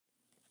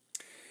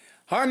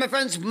All right, my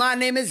friends, my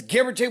name is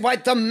Garrett J.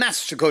 White, the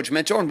Master Coach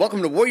Mentor, and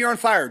welcome to Warrior on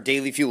Fire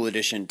Daily Fuel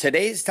Edition.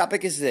 Today's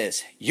topic is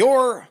this: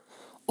 you're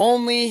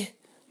only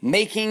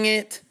making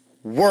it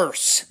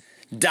worse. ...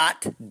 Sit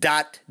back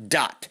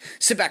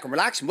and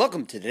relax, and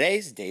welcome to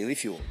today's Daily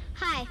Fuel.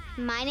 Hi,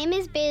 my name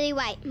is Bailey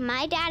White.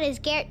 My dad is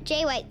Garrett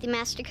J. White, the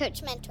Master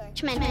Coach Mentor.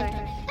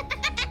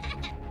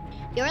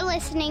 You're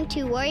listening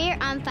to Warrior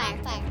on Fire.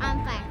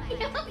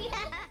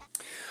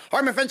 All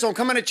right, my friends, so I'm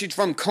coming at you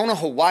from Kona,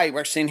 Hawaii. We're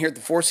actually staying here at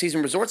the Four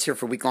Seasons Resorts here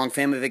for a week-long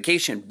family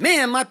vacation.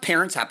 Man, my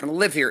parents happen to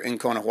live here in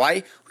Kona,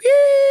 Hawaii.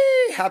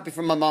 Yay! Happy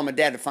for my mom and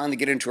dad to finally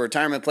get into a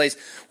retirement place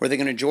where they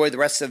can enjoy the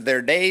rest of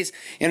their days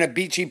in a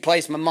beachy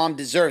place. My mom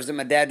deserves it.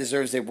 My dad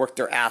deserves it. They worked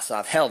their ass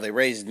off. Hell, they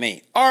raised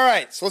me. All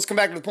right, so let's come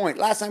back to the point.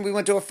 Last time we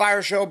went to a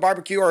fire show,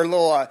 barbecue, or a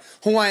little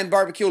Hawaiian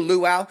barbecue,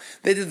 luau.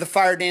 They did the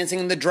fire dancing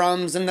and the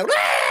drums and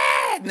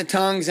the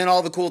tongues and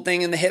all the cool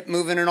thing and the hip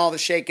moving and all the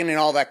shaking and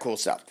all that cool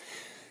stuff.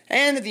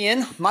 And at the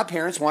end, my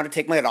parents wanted to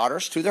take my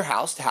daughters to their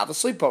house to have a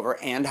sleepover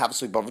and have a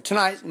sleepover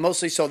tonight,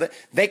 mostly so that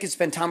they could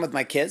spend time with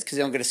my kids because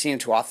they don't get to see them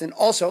too often.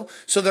 Also,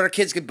 so that our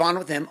kids could bond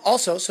with them.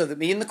 Also, so that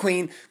me and the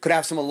queen could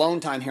have some alone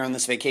time here on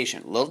this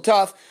vacation. A little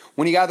tough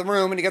when you got the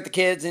room and you got the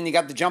kids and you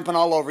got the jumping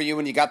all over you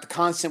and you got the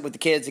constant with the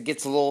kids. It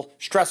gets a little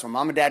stressful.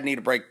 Mom and dad need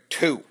a break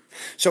too.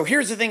 So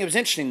here's the thing that was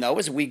interesting, though,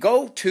 is we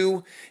go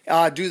to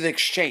do the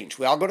exchange.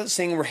 We all go to this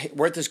thing.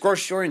 We're at this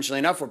grocery store, interestingly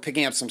enough. We're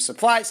picking up some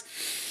supplies,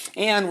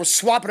 and we're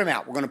swapping them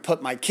out. We're going to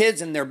put my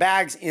kids and their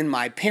bags in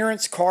my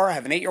parents' car. I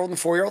have an 8-year-old and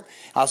a 4-year-old.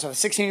 I also have a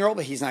 16-year-old,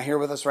 but he's not here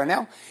with us right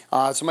now.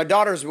 So my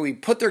daughters, we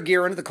put their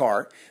gear into the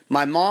car.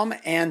 My mom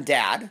and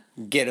dad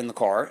get in the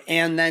car,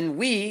 and then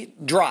we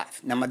drive.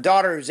 Now, my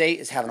daughter, who's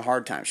 8, is having a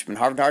hard time. She's been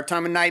having a hard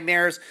time with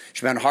nightmares.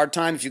 She's been having a hard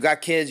time. If you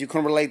got kids, you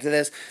couldn't relate to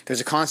this. There's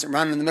a constant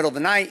run in the middle of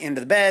the night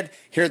into the bed.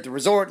 Here at the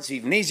resort, it's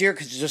even easier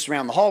because it's just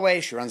around the hallway.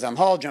 She runs down the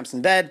hall, jumps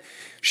in bed.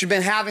 She's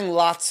been having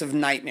lots of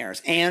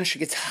nightmares, and she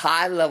gets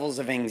high levels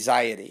of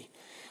anxiety.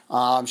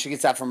 She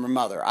gets that from her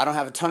mother. I don't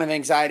have a ton of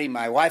anxiety.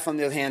 My wife, on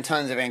the other hand,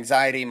 tons of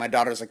anxiety. My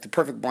daughter's like the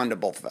perfect blend of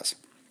both of us.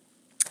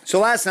 So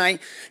last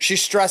night,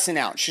 she's stressing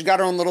out. She's got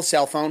her own little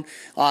cell phone,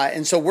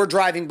 and so we're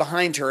driving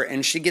behind her,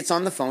 and she gets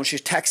on the phone.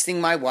 She's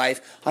texting my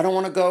wife, I don't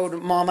want to go,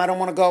 Mom, I don't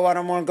want to go, I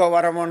don't want to go,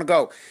 I don't want to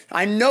go.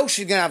 I know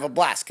she's going to have a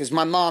blast because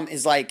my mom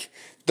is like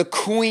the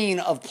queen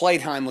of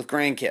playtime with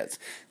grandkids.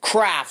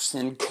 Crafts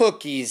and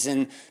cookies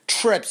and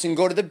trips and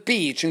go to the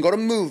beach and go to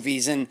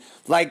movies and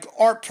like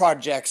art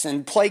projects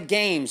and play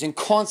games and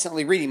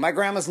constantly reading. My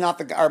mom's not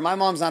the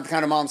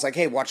kind of mom that's like,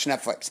 hey, watch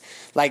Netflix.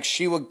 Like,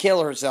 she would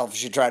kill herself if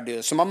she tried to do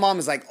this. So my mom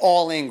is like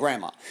all in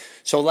grandma.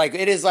 So like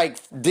it is like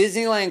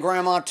Disneyland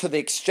grandma to the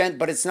extent,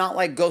 but it's not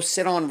like go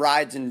sit on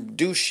rides and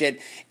do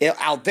shit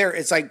out there.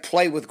 It's like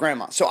play with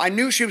grandma. So I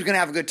knew she was going to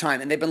have a good time,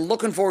 and they've been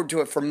looking forward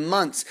to it for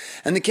months.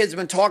 And the kids have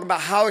been talking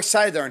about how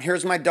excited they are. And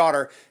here's my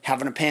daughter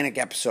having a panic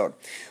episode.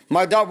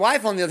 My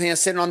wife, on the other hand, is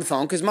sitting on the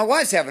phone because my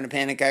wife's having a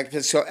panic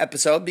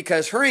episode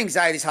because her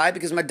anxiety's high,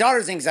 because my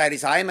daughter's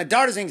anxiety's high, and my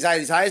daughter's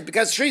anxiety's high is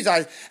because she's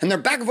high, and they're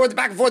back and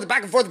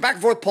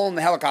forth, pulling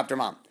the helicopter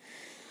mom.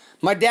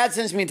 My dad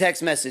sends me a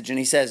text message, and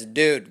he says,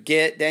 dude,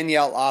 get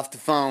Danielle off the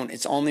phone.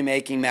 It's only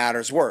making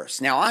matters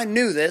worse. Now, I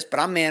knew this, but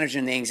I'm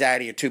managing the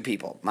anxiety of 2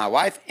 people, my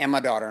wife and my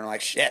daughter, and I'm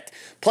like, shit.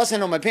 Plus, I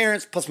know my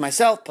parents, plus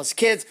myself, plus the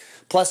kids,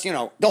 plus,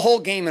 the whole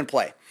game in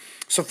play.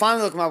 So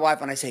finally, I look at my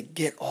wife, and I say,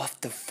 get off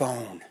the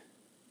phone.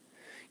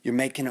 You're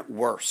making it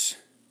worse.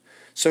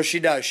 So she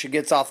does. She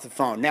gets off the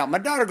phone. Now, my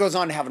daughter goes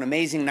on to have an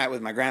amazing night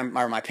with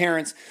my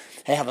parents.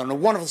 They have a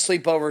wonderful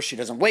sleepover. She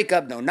doesn't wake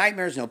up, no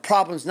nightmares, no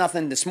problems,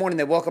 nothing. This morning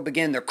they woke up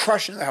again. They're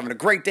crushing it. They're having a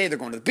great day. They're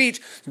going to the beach,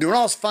 doing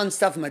all this fun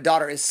stuff. And my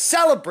daughter is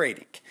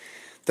celebrating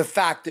the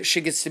fact that she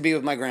gets to be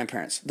with my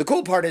grandparents. The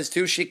cool part is,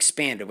 too, she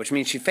expanded, which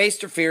means she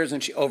faced her fears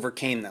and she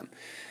overcame them.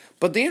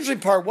 But the interesting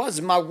part was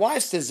my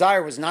wife's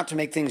desire was not to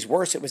make things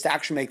worse. It was to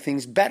actually make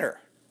things better.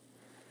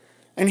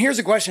 And here's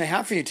a question I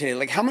have for you today.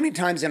 Like, how many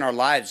times in our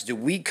lives do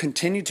we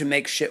continue to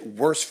make shit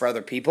worse for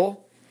other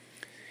people,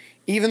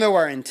 even though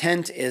our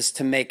intent is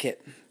to make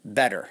it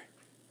better?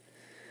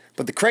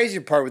 But the crazy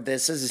part with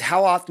this is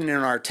how often in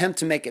our attempt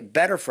to make it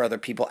better for other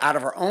people, out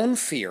of our own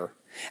fear,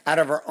 out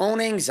of our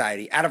own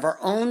anxiety, out of our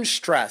own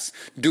stress,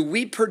 do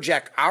we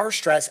project our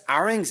stress,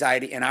 our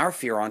anxiety, and our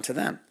fear onto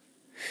them?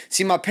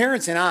 See, my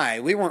parents and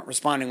I, we weren't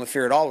responding with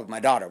fear at all with my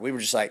daughter. We were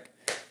just like,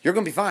 you're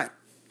going to be fine.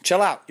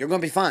 Chill out. You're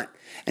going to be fine.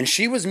 And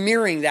she was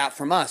mirroring that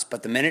from us.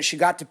 But the minute she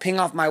got to ping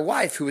off my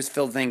wife, who was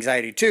filled with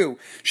anxiety too,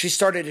 she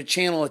started to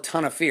channel a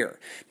ton of fear.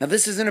 Now,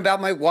 this isn't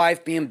about my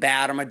wife being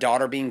bad or my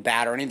daughter being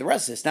bad or any of the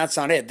rest of this. That's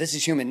not it. This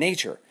is human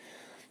nature.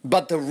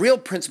 But the real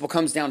principle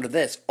comes down to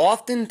this.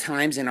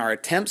 Oftentimes in our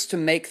attempts to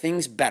make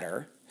things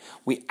better,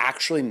 we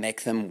actually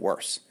make them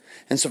worse.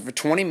 And so for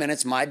 20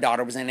 minutes, my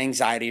daughter was in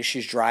anxiety as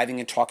she's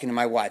driving and talking to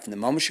my wife. And the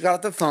moment she got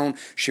off the phone,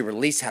 she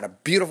released, had a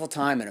beautiful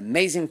time, an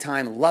amazing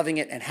time, loving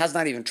it, and has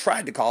not even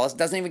tried to call us,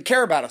 doesn't even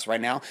care about us right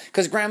now,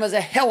 because Grandma's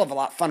a hell of a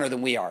lot funner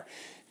than we are.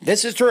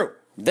 This is true.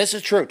 This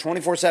is true.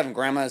 24/7,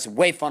 Grandma is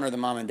way funner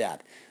than Mom and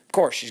Dad. Of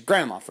course, she's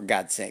Grandma, for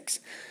God's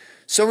sakes.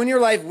 So in your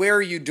life, where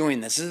are you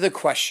doing this? This is the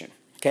question.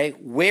 Okay?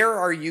 Where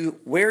are you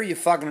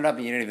fucking it up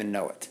and you don't even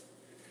know it?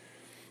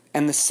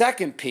 And the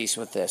second piece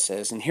with this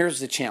is, and here's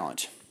the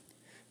challenge,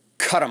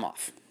 cut them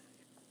off.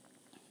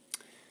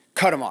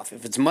 Cut them off.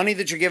 If it's money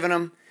that you're giving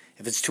them,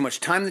 if it's too much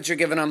time that you're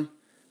giving them,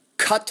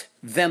 cut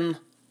them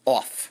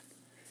off.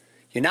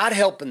 You're not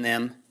helping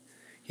them.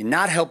 You're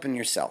not helping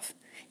yourself.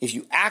 If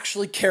you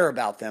actually care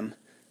about them,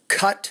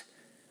 cut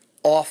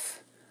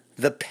off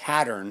the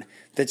pattern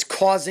that's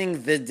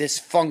causing the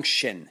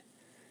dysfunction.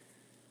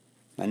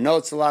 I know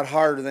it's a lot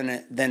harder than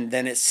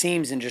it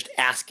seems in just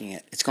asking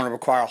it. It's going to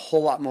require a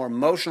whole lot more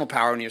emotional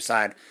power on your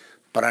side,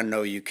 but I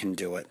know you can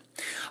do it.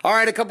 All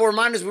right, a couple of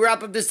reminders. We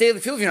wrap up this Daily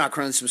Fuel. If you're not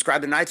currently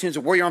subscribed to iTunes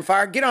or Warrior on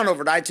Fire, get on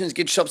over to iTunes,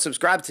 get yourself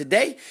subscribed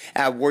today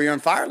at Warrior on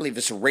Fire. Leave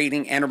us a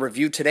rating and a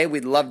review today.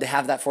 We'd love to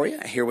have that for you.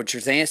 I hear what you're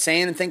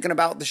saying and thinking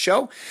about the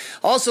show.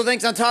 Also,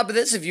 thanks on top of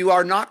this, if you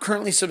are not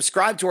currently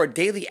subscribed to our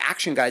daily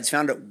action guides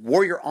found at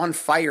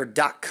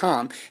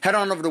warrioronfire.com, head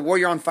on over to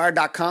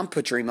warrioronfire.com,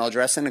 put your email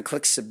address in, and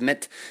click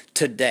submit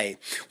today.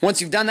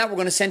 Once you've done that, we're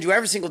going to send you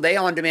every single day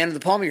on demand in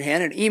the palm of your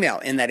hand an email.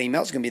 In that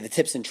email is going to be the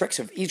tips and tricks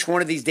of each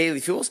one of these daily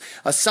fuels,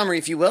 a summary,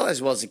 if you will,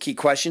 as well as a key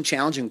question,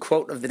 challenge, and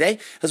quote of the day,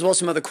 as well as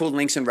some other cool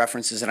links and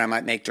references that I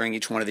might make during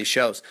each one of these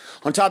shows.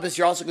 On top of this,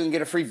 you're also going to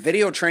get a free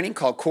video training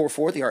called Core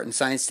 4, The Art and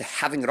Science to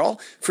Having It All,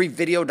 free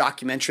video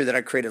documentary that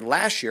I created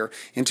last year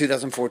in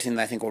 2014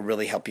 that I think will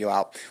really help you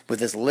out with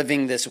this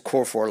living this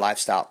Core 4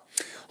 lifestyle.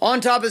 On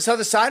top of this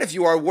other side, if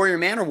you are a warrior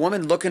man or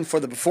woman looking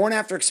for the before and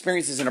after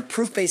experiences in a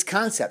proof-based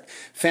concept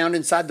found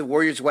inside the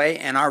Warrior's Way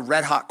and our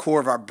red-hot core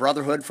of our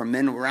brotherhood from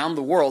men around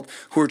the world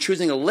who are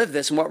choosing to live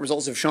this and what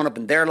results have shown up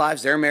in their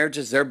lives, their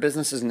marriages, their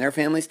businesses, and their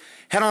families,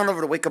 head on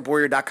over to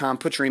wakeupwarrior.com,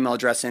 put your email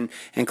address in,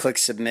 and click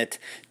submit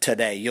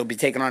today. You'll be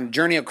taken on a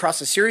journey across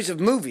a series of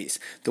movies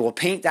that will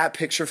paint that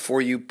picture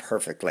for you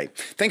perfectly.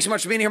 Thanks so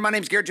much for being here. My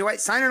name's Garrett J.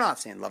 White, signing off,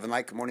 saying love and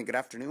light, good morning, good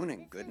afternoon,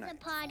 and good night.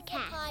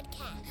 Podcast.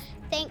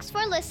 Thanks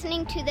for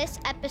listening to this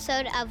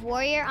episode of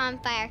Warrior on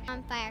Fire.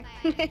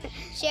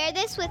 Share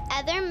this with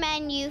other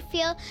men you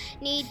feel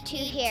need to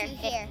hear.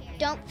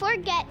 Don't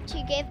forget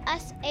to give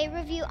us a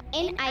review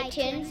in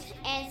iTunes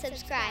and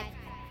subscribe.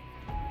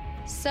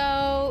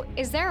 So,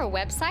 is there a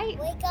website?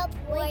 Wake Up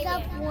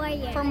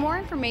Warrior. For more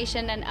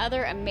information and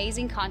other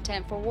amazing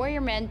content for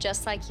warrior men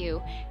just like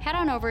you, head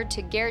on over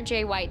to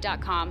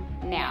GarrettJWhite.com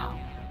now.